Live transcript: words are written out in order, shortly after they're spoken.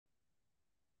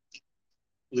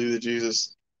believe that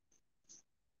Jesus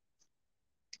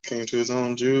came to his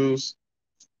own Jews,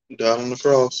 died on the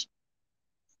cross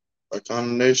by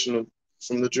condemnation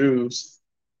from the Jews.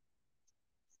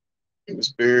 He was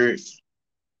buried,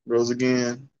 rose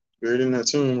again, buried in that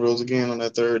tomb, rose again on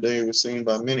that third day, was seen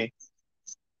by many.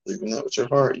 Believe in that with your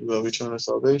heart, you will have eternal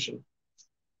salvation.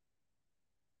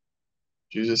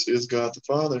 Jesus is God the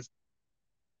Father.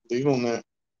 Believe on that.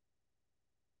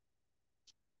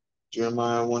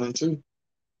 Jeremiah 1 and 2.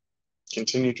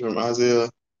 Continue from Isaiah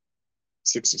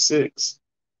 66,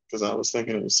 because I was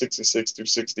thinking it was 66 through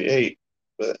 68,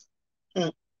 but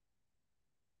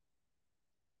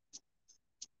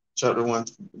Chapter 1.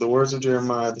 The words of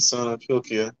Jeremiah the son of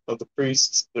Hilkiah of the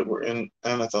priests that were in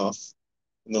Anathoth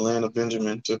in the land of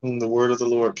Benjamin, to whom the word of the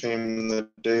Lord came in the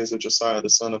days of Josiah the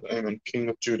son of Ammon, king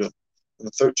of Judah, in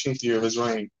the 13th year of his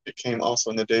reign. It came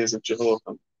also in the days of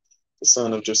Jehoiakim the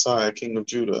son of Josiah, king of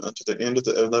Judah, unto the end of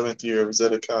the 11th year of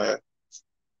Zedekiah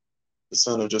the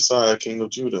son of Josiah, king of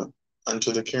Judah,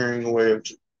 unto the carrying away of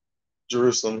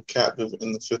Jerusalem captive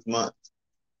in the 5th month.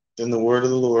 Then the word of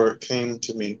the Lord came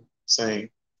to me, saying,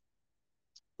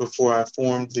 Before I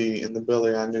formed thee in the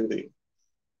belly I knew thee,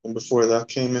 and before thou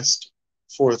camest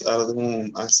forth out of the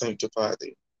womb I sanctified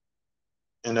thee,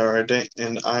 and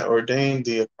I ordained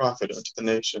thee a prophet unto the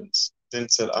nations. Then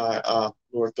said I, Ah,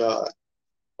 Lord God,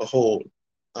 behold,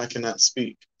 I cannot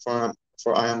speak, for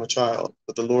I am a child.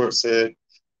 But the Lord said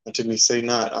unto me, Say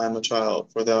not, I am a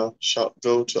child, for thou shalt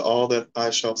go to all that I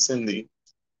shall send thee,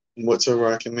 and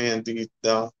whatsoever I command thee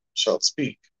thou shalt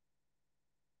speak.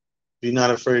 Be not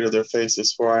afraid of their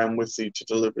faces, for I am with thee to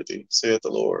deliver thee, saith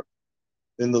the Lord.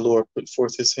 Then the Lord put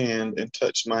forth his hand and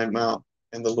touched my mouth,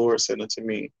 and the Lord said unto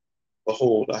me,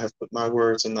 Behold, I have put my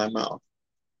words in thy mouth.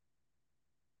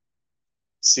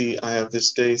 See, I have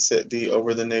this day set thee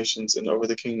over the nations and over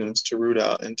the kingdoms, to root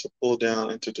out, and to pull down,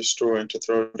 and to destroy, and to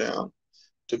throw down,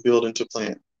 to build and to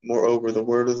plant. Moreover, the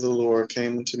word of the Lord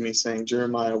came unto me, saying,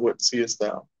 Jeremiah, what seest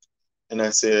thou? And I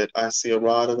said, I see a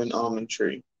rod of an almond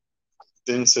tree.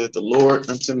 Then said the Lord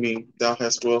unto me, Thou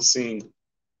hast well seen,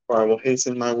 for I will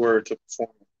hasten my word to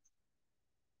perform it.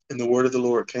 And the word of the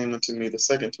Lord came unto me the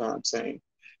second time, saying,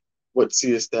 What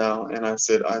seest thou? And I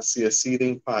said, I see a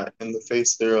seething pot, and the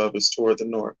face thereof is toward the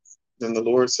north. Then the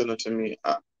Lord said unto me,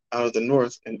 Out of the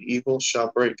north an evil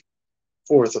shall break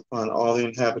forth upon all the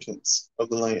inhabitants of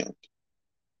the land.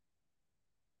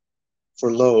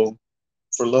 For lo,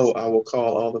 I will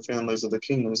call all the families of the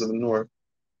kingdoms of the north,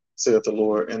 saith the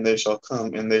Lord, and they shall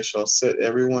come, and they shall set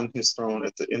every one his throne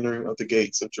at the entering of the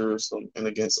gates of Jerusalem, and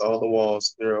against all the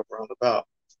walls thereof round about,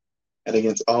 and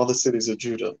against all the cities of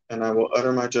Judah. And I will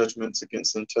utter my judgments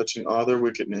against them, touching all their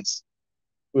wickedness,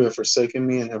 who have forsaken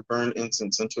me and have burned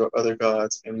incense unto other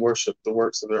gods, and worshipped the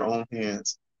works of their own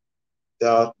hands.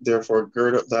 Thou therefore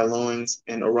gird up thy loins,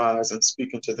 and arise, and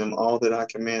speak unto them all that I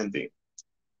command thee.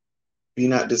 Be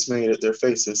not dismayed at their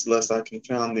faces, lest I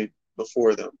confound thee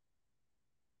before them.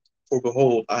 For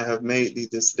behold, I have made thee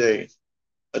this day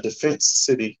a defenced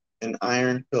city, an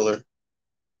iron pillar,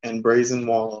 and brazen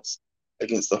walls,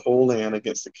 against the whole land,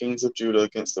 against the kings of Judah,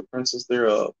 against the princes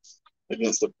thereof,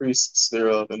 against the priests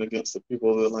thereof, and against the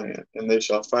people of the land. And they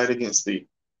shall fight against thee,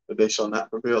 but they shall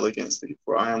not prevail against thee,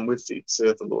 for I am with thee,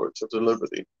 saith the Lord, to deliver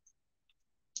thee.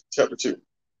 Chapter 2.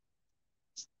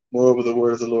 Moreover, the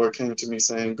word of the Lord came to me,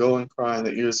 saying, Go and cry in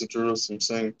the ears of Jerusalem,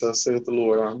 saying, Thus saith the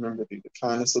Lord, I remember thee, the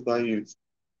kindness of thy youth,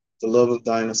 the love of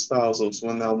thine espousals,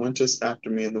 when thou wentest after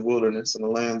me in the wilderness, in a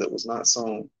land that was not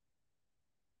sown.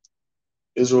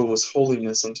 Israel was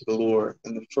holiness unto the Lord,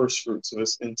 and the firstfruits of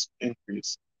his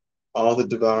increase. All that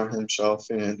devour him shall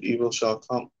offend, evil shall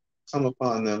come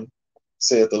upon them,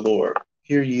 saith the Lord.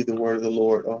 Hear ye the word of the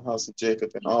Lord, O house of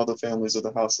Jacob, and all the families of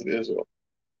the house of Israel.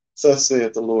 Thus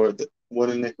saith the Lord, that what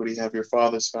iniquity have your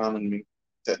fathers found in me,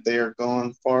 that they are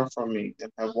gone far from me,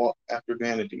 and have walked after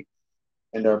vanity,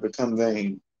 and are become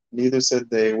vain. Neither said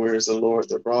they, Where is the Lord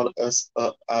that brought us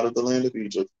up out of the land of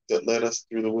Egypt, that led us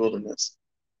through the wilderness,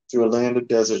 through a land of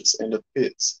deserts and of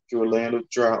pits, through a land of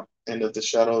drought and of the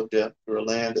shadow of death, through a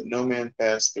land that no man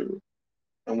passed through,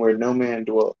 and where no man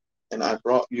dwelt. And I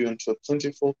brought you into a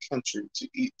plentiful country to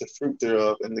eat the fruit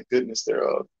thereof and the goodness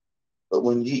thereof. But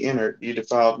when ye entered, ye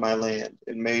defiled my land,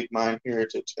 and made mine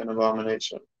heritage an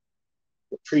abomination.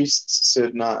 The priests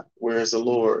said not, Where is the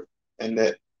Lord? And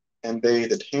they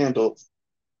that handled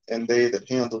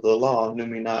the law knew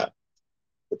me not.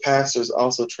 The pastors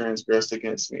also transgressed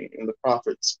against me, and the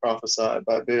prophets prophesied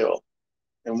by Baal,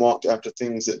 and walked after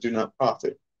things that do not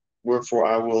profit. Wherefore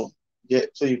I will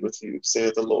yet plead with you,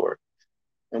 saith the Lord,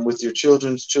 and with your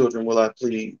children's children will I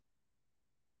plead.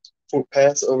 For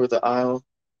pass over the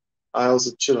isles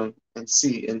of Chittim, and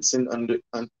see, and send unto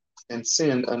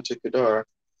Kedar,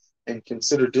 and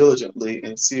consider diligently,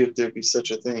 and see if there be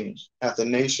such a thing. Hath the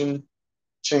nation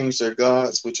changed their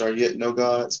gods, which are yet no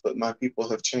gods, but my people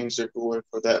have changed their glory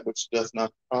for that which doth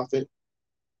not profit?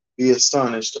 Be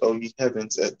astonished, O ye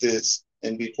heavens, at this,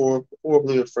 and be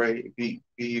horribly afraid, be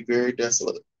ye very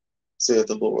desolate, saith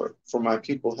the Lord. For my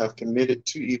people have committed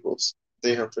two evils.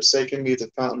 They have forsaken me,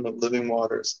 the fountain of living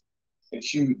waters, and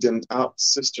hewed them out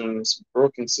cisterns,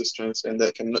 broken cisterns, and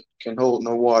that can hold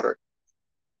no water.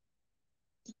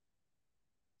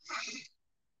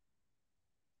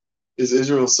 Is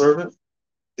Israel a servant?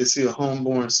 Is he a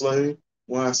homeborn slave?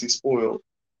 Why is he spoiled?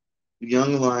 The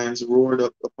young lions roared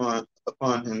up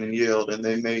upon him and yelled, and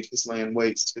they made his land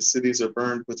waste. His cities are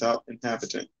burned without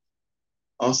inhabitant.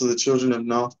 Also the children of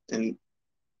Noth and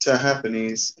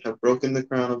Tahaphanes have broken the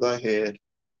crown of thy head.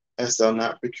 Hast thou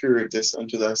not procured this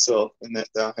unto thyself, in that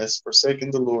thou hast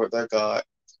forsaken the Lord thy God,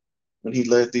 when he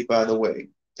led thee by the way?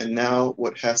 And now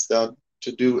what hast thou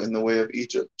to do in the way of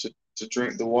Egypt, to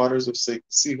drink the waters of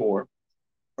Sihor?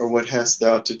 Or what hast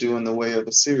thou to do in the way of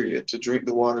Assyria, to drink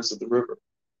the waters of the river?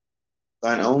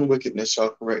 Thine own wickedness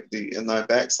shall correct thee, and thy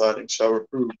backsliding shall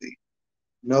reprove thee.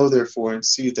 Know therefore and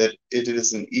see that it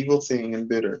is an evil thing and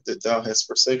bitter, that thou hast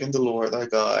forsaken the Lord thy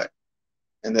God,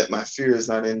 and that my fear is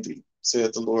not in thee,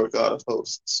 saith the Lord God of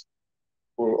hosts.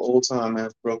 For old time I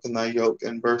have broken thy yoke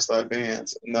and burst thy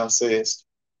bands, and thou sayest,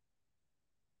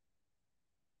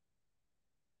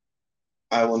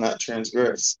 I will not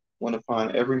transgress, when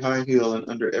upon every high hill and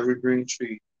under every green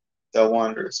tree thou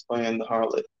wanderest, playing the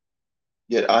harlot.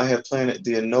 Yet I have planted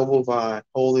thee a noble vine,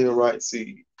 wholly a right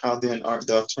seed. How then art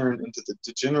thou turned into the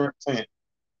degenerate plant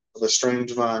of a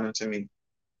strange vine unto me?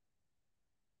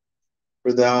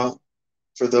 For though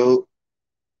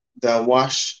thou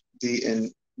wash thee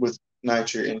in with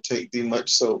nitre and take thee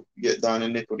much soap, yet thine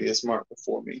iniquity is marked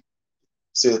before me,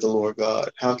 saith the Lord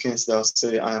God. How canst thou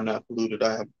say, I am not polluted,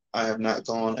 I have not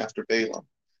gone after Balaam?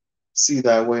 See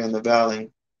thy way in the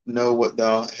valley, know what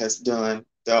thou hast done.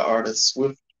 Thou art a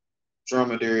swift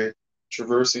dromedary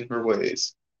traversing her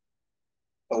ways,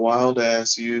 a wild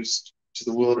ass used to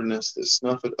the wilderness that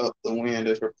snuffeth up the wind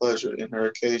at her pleasure. In her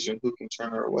occasion, who can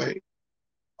turn her away?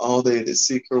 All they that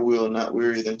seek her will not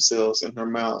weary themselves. In her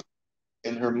month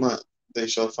they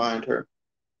shall find her.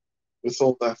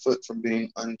 Withhold thy foot from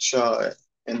being unshod,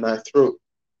 and thy throat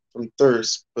from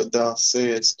thirst. But thou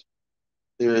sayest,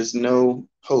 there is no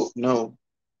hope, no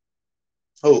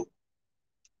hope.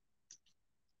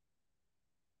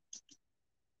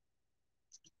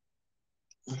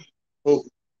 Hope,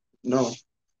 no,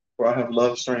 for I have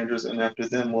loved strangers, and after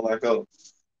them will I go.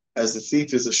 As the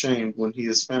thief is ashamed when he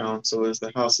is found, so is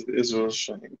the house of Israel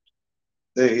ashamed.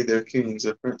 They, their kings,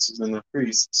 their princes, and their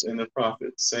priests, and their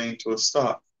prophets, saying to a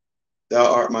stock,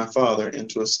 Thou art my father, and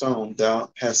to a stone,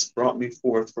 Thou hast brought me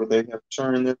forth, for they have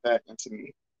turned their back unto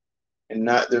me, and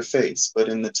not their face. But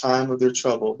in the time of their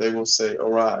trouble they will say,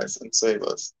 Arise and save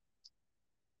us.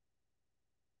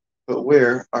 But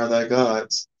where are thy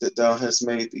gods that thou hast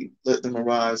made thee? Let them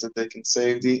arise, that they can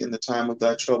save thee in the time of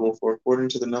thy trouble. For according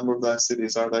to the number of thy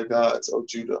cities are thy gods, O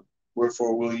Judah.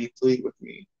 Wherefore will ye plead with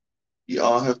me? Ye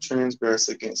all have transgressed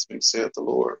against me, saith the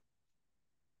Lord.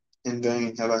 In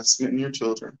vain have I smitten your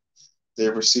children. They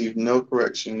have received no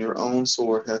correction. Your own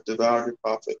sword hath devoured your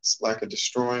prophets, like a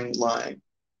destroying lion,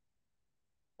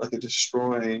 like a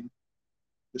destroying,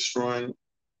 destroying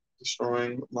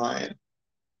lion.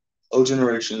 O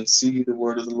generation, see the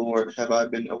word of the Lord. Have I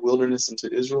been a wilderness unto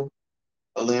Israel,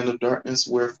 a land of darkness?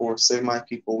 Wherefore say my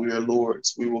people, we are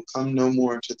lords. We will come no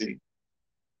more to thee.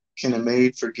 Can a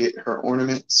maid forget her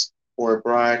ornaments, or a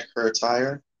bride her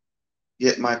attire?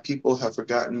 Yet my people have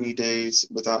forgotten me days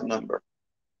without number.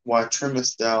 Why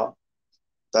trimmest thou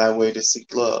thy way to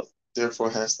seek love?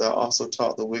 Therefore hast thou also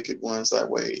taught the wicked ones thy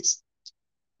ways.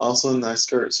 Also in thy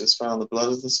skirts is found the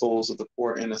blood of the souls of the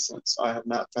poor innocents. I have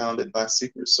not found it by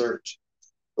secret search,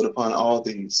 but upon all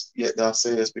these. Yet thou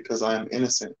sayest, because I am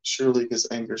innocent, surely his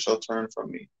anger shall turn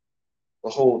from me.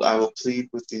 Behold, I will plead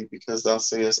with thee, because thou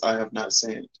sayest, I have not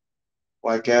sinned.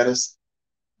 Why gaddest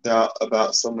thou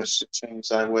about so much to change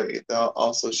thy way? Thou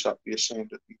also shalt be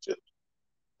ashamed of Egypt,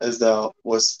 as thou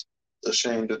wast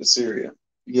ashamed of Assyria.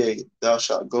 Yea, thou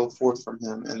shalt go forth from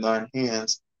him, and thine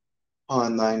hands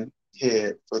upon thine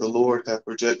head, for the Lord hath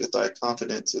rejected thy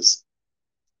confidences,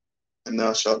 and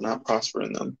thou shalt not prosper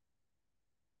in them.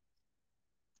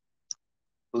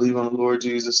 Believe on the Lord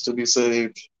Jesus to be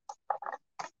saved.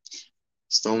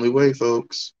 It's the only way,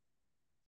 folks.